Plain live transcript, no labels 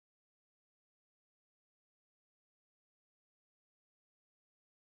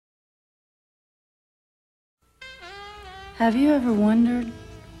Have you ever wondered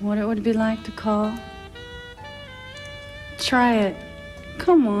what it would be like to call? Try it.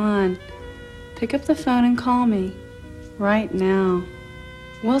 Come on. Pick up the phone and call me. Right now.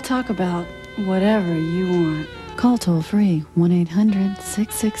 We'll talk about whatever you want. Call toll-free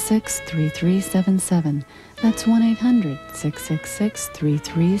 1-800-666-3377. That's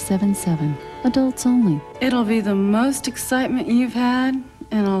 1-800-666-3377. Adults only. It'll be the most excitement you've had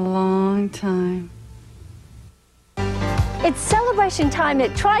in a long time. It's celebration time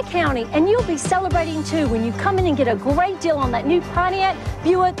at Tri-County, and you'll be celebrating too when you come in and get a great deal on that new Pontiac,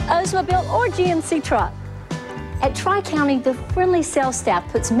 Buick, Oldsmobile, or GMC truck. At Tri-County, the friendly sales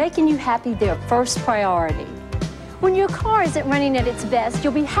staff puts making you happy their first priority. When your car isn't running at its best,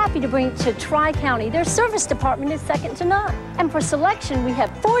 you'll be happy to bring it to Tri-County. Their service department is second to none. And for selection, we have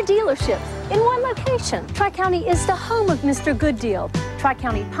 4 dealerships in one location. Tri-County is the home of Mr. Good Deal.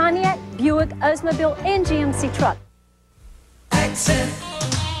 Tri-County Pontiac, Buick, Oldsmobile, and GMC truck. Accent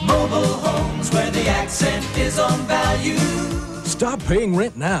Mobile Homes, where the accent is on value. Stop paying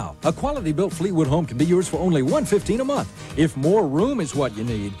rent now. A quality-built Fleetwood home can be yours for only $115 a month. If more room is what you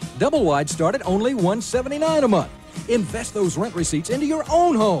need, double wide start at only $179 a month. Invest those rent receipts into your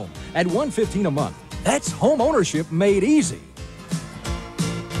own home at $115 a month. That's home ownership made easy.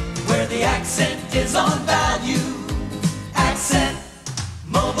 Where the accent is on value. Accent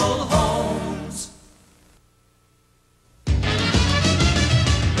Mobile Homes.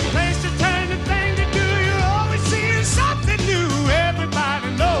 The place to turn, the thing to do, you're always seeing something new.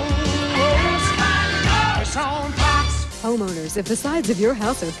 Everybody knows. It's on Fox. Homeowners, if the sides of your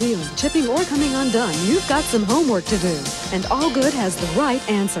house are peeling, chipping, or coming undone, you've got some homework to do. And Allgood has the right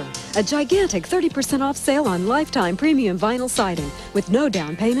answer. A gigantic 30% off sale on lifetime premium vinyl siding with no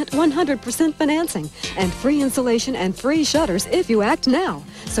down payment, 100% financing, and free insulation and free shutters if you act now.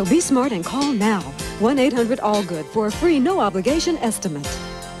 So be smart and call now. 1-800-ALLGOOD for a free no-obligation estimate.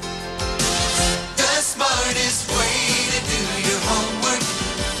 The smartest way to do your homework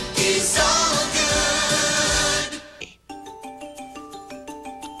is Allgood.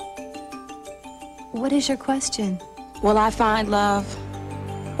 What is your question? Will I find love?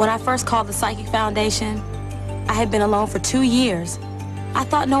 When I first called the Psychic Foundation, I had been alone for 2 years. I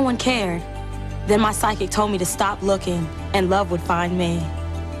thought no one cared. Then my psychic told me to stop looking and love would find me.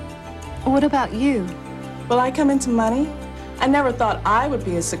 What about you? Will I come into money? I never thought I would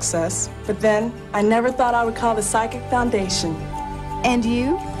be a success, but then I never thought I would call the Psychic Foundation. And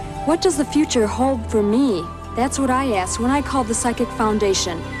you? What does the future hold for me? That's what I asked when I called the Psychic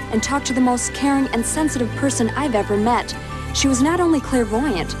Foundation and talked to the most caring and sensitive person I've ever met. She was not only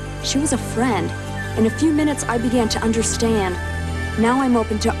clairvoyant, she was a friend. In a few minutes, I began to understand. Now I'm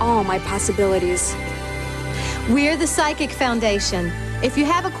open to all my possibilities. We're the Psychic Foundation. If you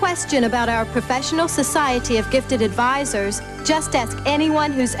have a question about our professional society of gifted advisors, just ask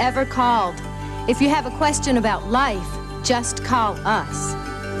anyone who's ever called. If you have a question about life, just call us.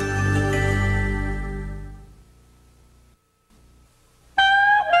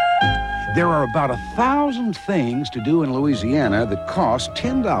 There are about 1,000 things to do in Louisiana that cost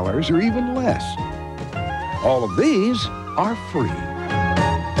 $10 or even less. All of these are free.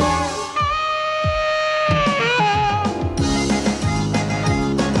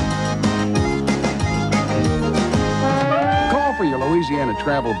 Call for your Louisiana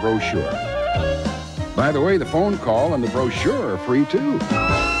travel brochure. By the way, the phone call and the brochure are free too.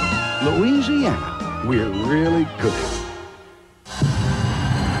 Louisiana, we're really cooking.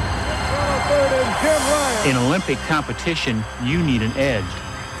 In Olympic competition, you need an edge.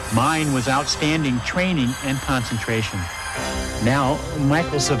 Mine was outstanding training and concentration. Now,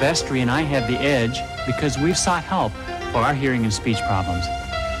 Michael Silvestri and I have the edge because we've sought help for our hearing and speech problems.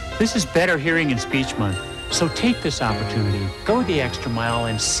 This is Better Hearing and Speech Month, so take this opportunity, go the extra mile,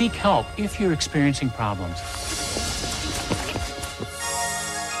 and seek help if you're experiencing problems.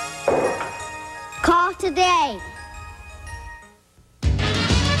 Call today.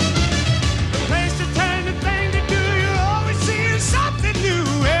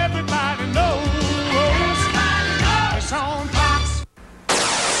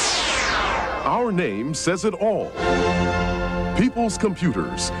 Our name says it all. People's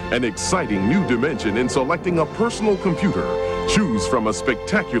Computers, an exciting new dimension in selecting a personal computer. Choose from a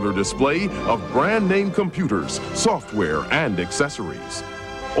spectacular display of brand name computers, software, and accessories.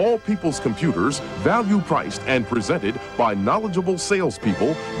 All People's Computers, value priced and presented by knowledgeable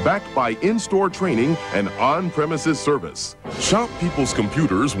salespeople, backed by in-store training and on-premises service. Shop People's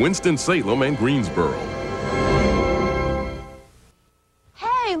Computers, Winston-Salem and Greensboro.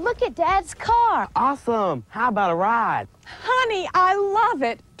 Hey, look at Dad's car. Awesome. How about a ride? Honey, I love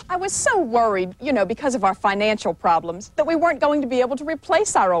it. I was so worried, you know, because of our financial problems, that we weren't going to be able to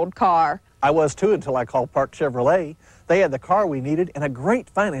replace our old car. I was too until I called Park Chevrolet. They had the car we needed and a great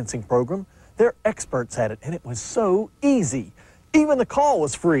financing program. They're experts at it, and it was so easy. Even the call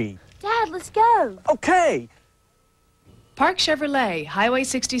was free. Dad, let's go. Okay. Park Chevrolet, Highway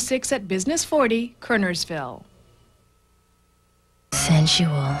 66 at Business 40, Kernersville.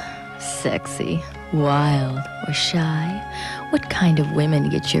 Sensual, sexy, wild, or shy? What kind of women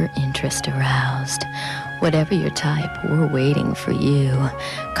get your interest aroused? Whatever your type, we're waiting for you.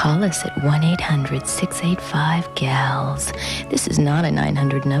 Call us at 1-800-685-GALS. This is not a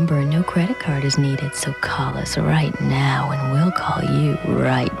 900 number and no credit card is needed, so call us right now and we'll call you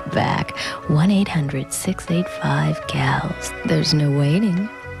right back. 1-800-685-GALS. There's no waiting.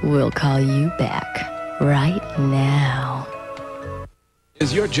 We'll call you back right now.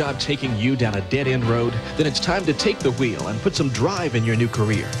 Is your job taking you down a dead-end road? Then it's time to take the wheel and put some drive in your new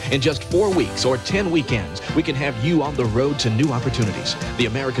career. In just 4 weeks or 10 weekends, we can have you on the road to new opportunities. The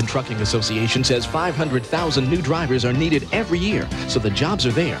American Trucking Association says 500,000 new drivers are needed every year, so the jobs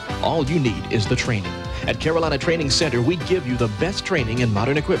are there. All you need is the training. At Carolina Training Center, we give you the best training and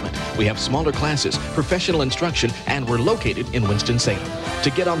modern equipment. We have smaller classes, professional instruction, and we're located in Winston-Salem.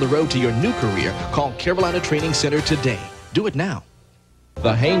 To get on the road to your new career, call Carolina Training Center today. Do it now.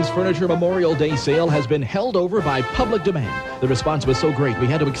 The Haynes Furniture Memorial Day sale has been held over by public demand. The response was so great, we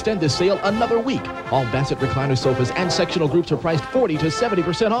had to extend this sale another week. All Bassett recliner sofas and sectional groups are priced 40 to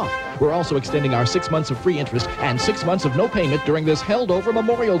 70% off. We're also extending our 6 months of free interest and 6 months of no payment during this held over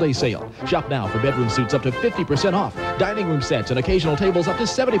Memorial Day sale. Shop now for bedroom suites up to 50% off, dining room sets and occasional tables up to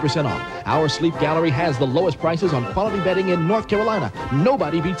 70% off. Our Sleep Gallery has the lowest prices on quality bedding in North Carolina.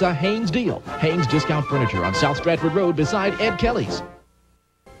 Nobody beats a Haynes deal. Haynes Discount Furniture on South Stratford Road beside Ed Kelly's.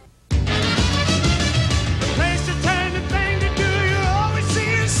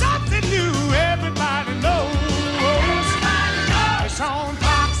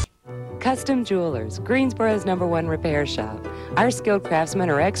 Custom Jewelers, Greensboro's #1 repair shop. Our skilled craftsmen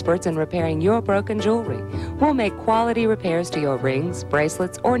are experts in repairing your broken jewelry. We'll make quality repairs to your rings,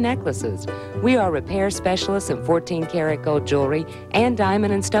 bracelets, or necklaces. We are repair specialists in 14-karat gold jewelry and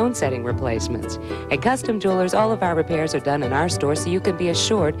diamond and stone setting replacements. At Custom Jewelers, all of our repairs are done in our store, so you can be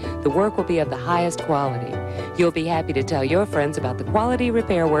assured the work will be of the highest quality. You'll be happy to tell your friends about the quality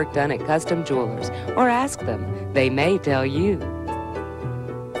repair work done at Custom Jewelers, or ask them. They may tell you.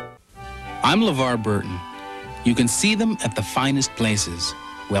 I'm LeVar Burton. You can see them at the finest places,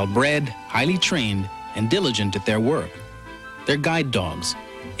 well-bred, highly trained, and diligent at their work. They're guide dogs,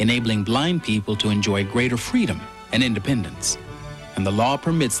 enabling blind people to enjoy greater freedom and independence. And the law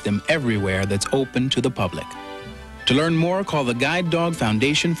permits them everywhere that's open to the public. To learn more, call the Guide Dog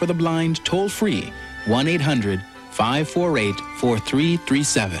Foundation for the Blind toll-free,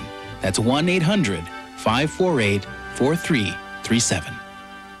 1-800-548-4337. That's 1-800-548-4337.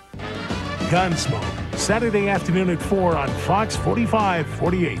 Gunsmoke, Saturday afternoon at 4 on Fox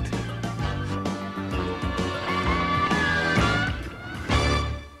 4548.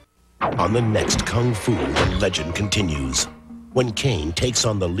 On the next Kung Fu, the legend continues. When Kane takes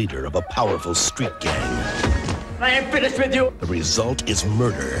on the leader of a powerful street gang. I am finished with you. The result is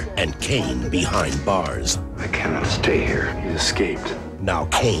murder and Kane behind bars. I cannot stay here. He escaped. Now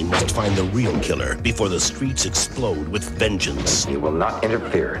Kane must find the real killer before the streets explode with vengeance. He will not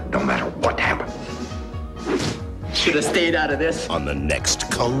interfere, no matter what happens. Should have stayed out of this. On the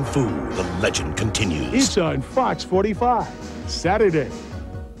next Kung Fu, the legend continues. It's on Fox 45, Saturday.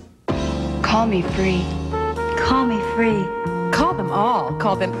 Call me free. Call me free. Call them all.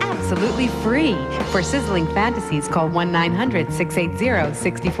 Call them absolutely free. For sizzling fantasies, call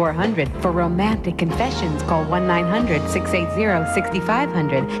 1-900-680-6400. For romantic confessions, call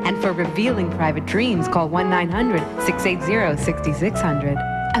 1-900-680-6500. And for revealing private dreams, call 1-900-680-6600.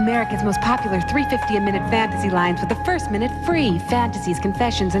 America's most popular 350-a-minute fantasy lines with the first minute free. Fantasies,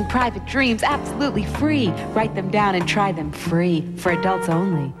 confessions, and private dreams absolutely free. Write them down and try them free. For adults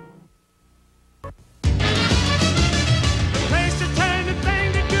only.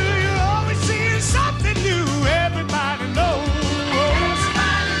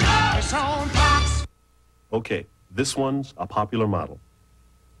 Okay, this one's a popular model.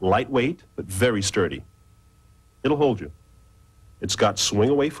 Lightweight, but very sturdy. It'll hold you. It's got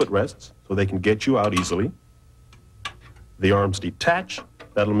swing-away footrests, so they can get you out easily. The arms detach.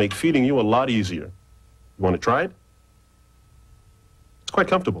 That'll make feeding you a lot easier. You want to try it? It's quite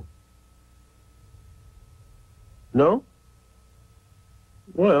comfortable. No?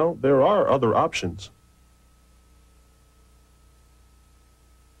 Well, there are other options.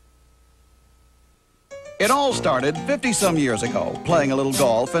 It all started 50-some years ago, playing a little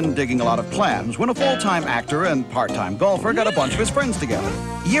golf and digging a lot of clams, when a full-time actor and part-time golfer got a bunch of his friends together.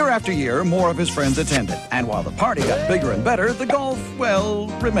 Year after year, more of his friends attended, and while the party got bigger and better, the golf, well,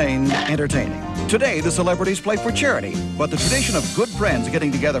 remained entertaining. Today, the celebrities play for charity, but the tradition of good friends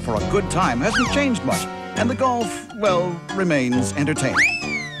getting together for a good time hasn't changed much, and the golf, well, remains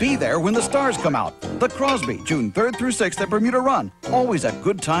entertaining. Be there when the stars come out. The Crosby, June 3rd through 6th at Bermuda Run. Always a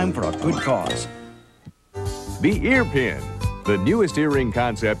good time for a good cause. The ear pin. The newest earring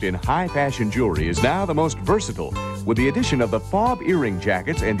concept in high fashion jewelry is now the most versatile, with the addition of the fob earring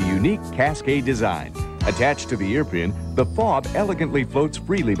jackets and the unique cascade design. Attached to the ear pin, the fob elegantly floats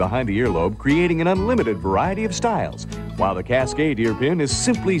freely behind the earlobe, creating an unlimited variety of styles, while the cascade ear pin is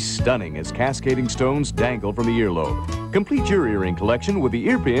simply stunning as cascading stones dangle from the earlobe. Complete your earring collection with the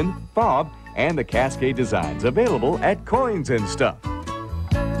ear pin, fob, and the cascade designs available at Coins and Stuff.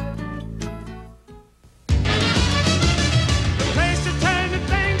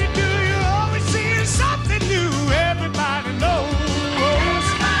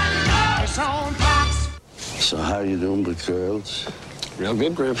 So how you doing with girls? Real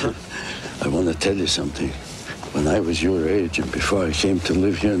good, Grandpa. I want to tell you something. When I was your age and before I came to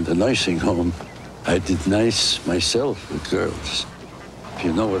live here in the nursing home, I did nice myself with girls. If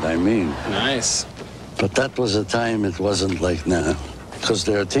you know what I mean. Nice. But that was a time it wasn't like now. Because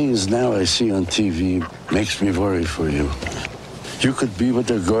there are things now I see on TV makes me worry for you. You could be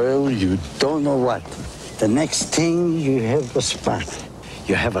with a girl, you don't know what. The next thing, you have a spot.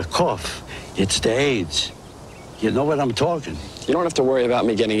 You have a cough. It's the AIDS. You know what I'm talking? You don't have to worry about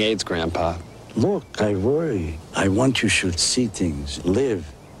me getting AIDS, Grandpa. Look, I worry. I want you should see things, live.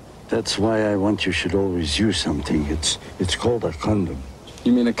 That's why I want you should always use something. It's called a condom.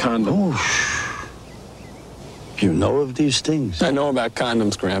 You mean a condom? Oh, you know of these things? I know about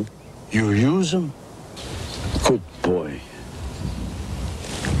condoms, Grandpa. You use them? Good boy.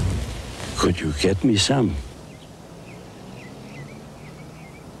 Could you get me some?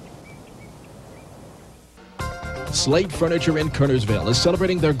 Slate Furniture in Kernersville is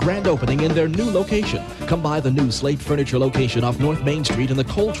celebrating their grand opening in their new location. Come by the new Slate Furniture location off North Main Street in the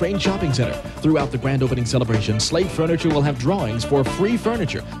Coltrane Shopping Center. Throughout the grand opening celebration, Slate Furniture will have drawings for free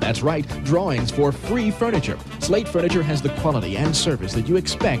furniture. That's right, drawings for free furniture. Slate Furniture has the quality and service that you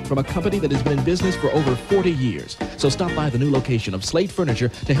expect from a company that has been in business for over 40 years. So stop by the new location of Slate Furniture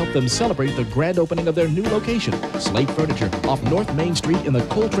to help them celebrate the grand opening of their new location. Slate Furniture off North Main Street in the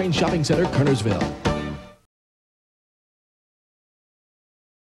Coltrane Shopping Center, Kernersville.